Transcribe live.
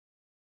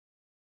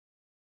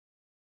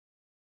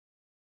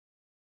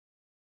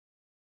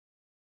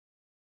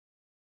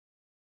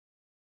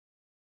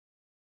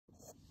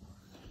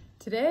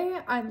Today,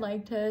 I'd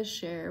like to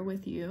share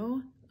with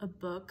you a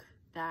book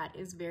that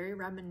is very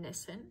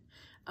reminiscent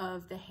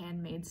of The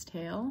Handmaid's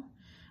Tale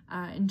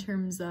in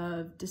terms of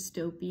a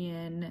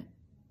dystopian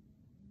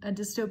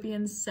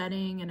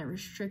setting and a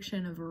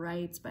restriction of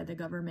rights by the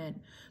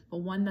government, but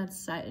one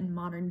that's set in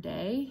modern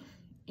day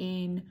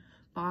in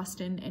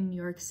Boston and New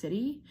York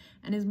City,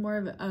 and is more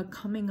of a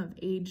coming of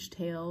age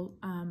tale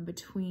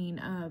between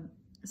a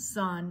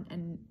son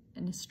and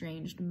an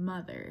estranged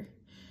mother.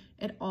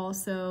 It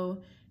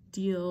also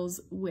deals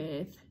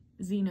with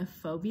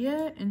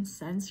xenophobia and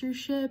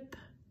censorship,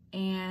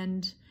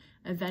 and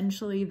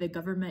eventually the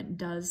government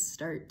does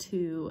start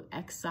to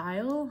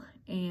exile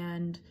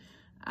and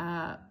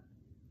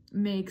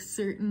make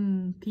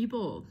certain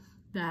people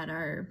that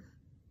are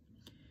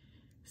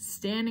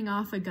standing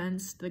off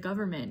against the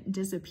government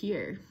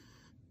disappear.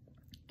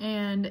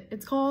 And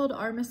it's called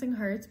Our Missing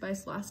Hearts by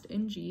Celeste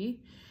and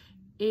G.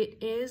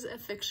 It is a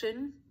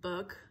fiction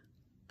book,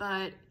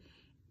 but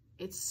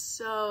it's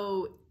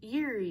so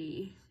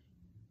eerie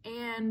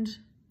and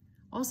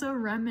also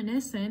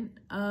reminiscent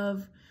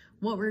of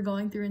what we're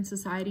going through in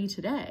society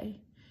today.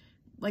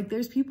 Like,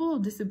 there's people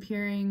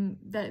disappearing,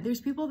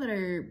 there's people that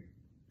are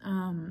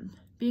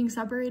being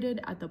separated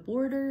at the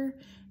border,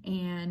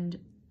 and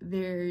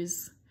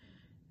there's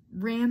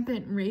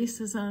rampant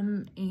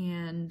racism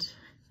and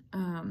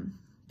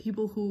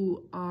people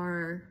who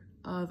are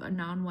of a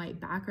non-white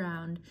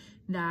background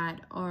that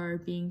are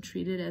being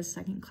treated as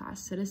second-class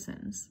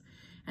citizens.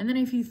 And then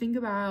if you think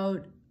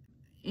about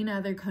in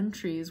other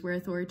countries where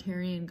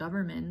authoritarian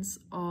governments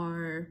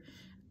are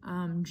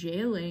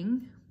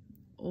jailing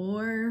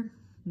or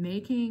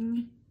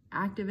making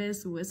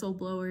activists,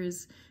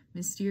 whistleblowers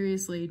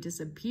mysteriously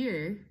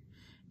disappear,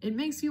 it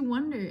makes you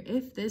wonder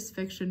if this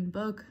fiction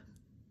book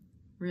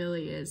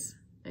really is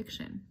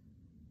fiction.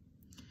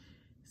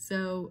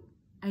 So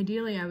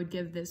ideally, I would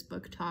give this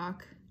book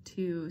talk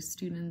to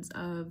students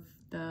of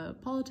the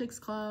politics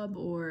club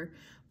or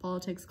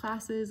politics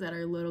classes at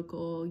our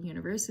local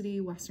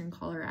university, Western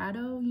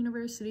Colorado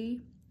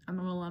University. I'm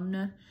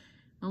an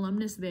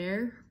alumnus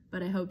there,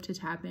 but I hope to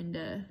tap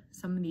into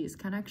some of these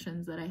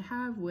connections that I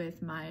have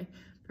with my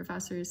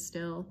professors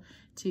still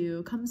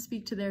to come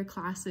speak to their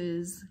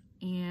classes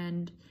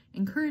and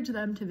encourage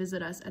them to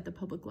visit us at the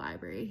public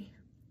library.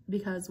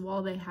 Because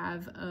while they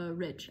have a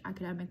rich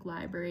academic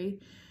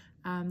library,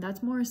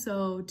 that's more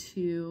so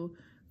to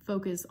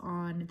focus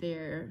on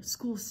their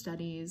school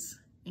studies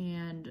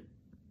and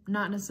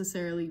not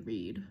necessarily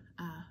read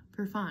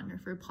for fun or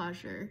for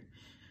pleasure.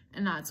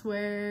 And that's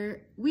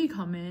where we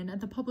come in at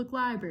the public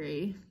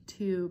library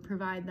to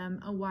provide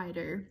them a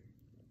wider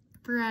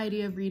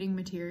variety of reading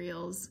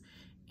materials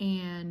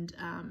and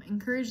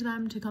encourage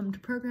them to come to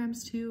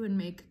programs too and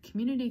make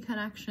community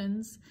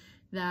connections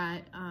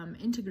that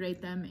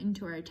integrate them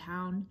into our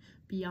town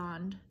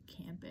beyond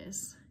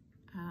campus.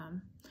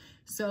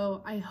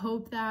 So I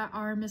hope that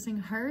Our Missing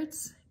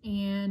Hearts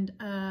and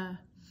a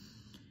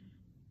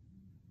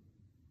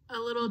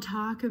little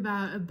talk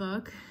about a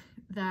book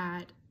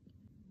that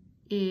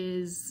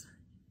is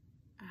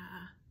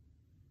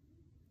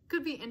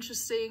could be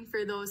interesting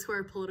for those who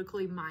are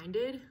politically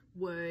minded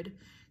would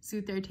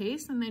suit their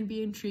taste, and they'd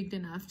be intrigued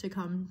enough to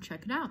come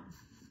check it out.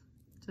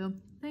 So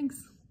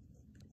thanks.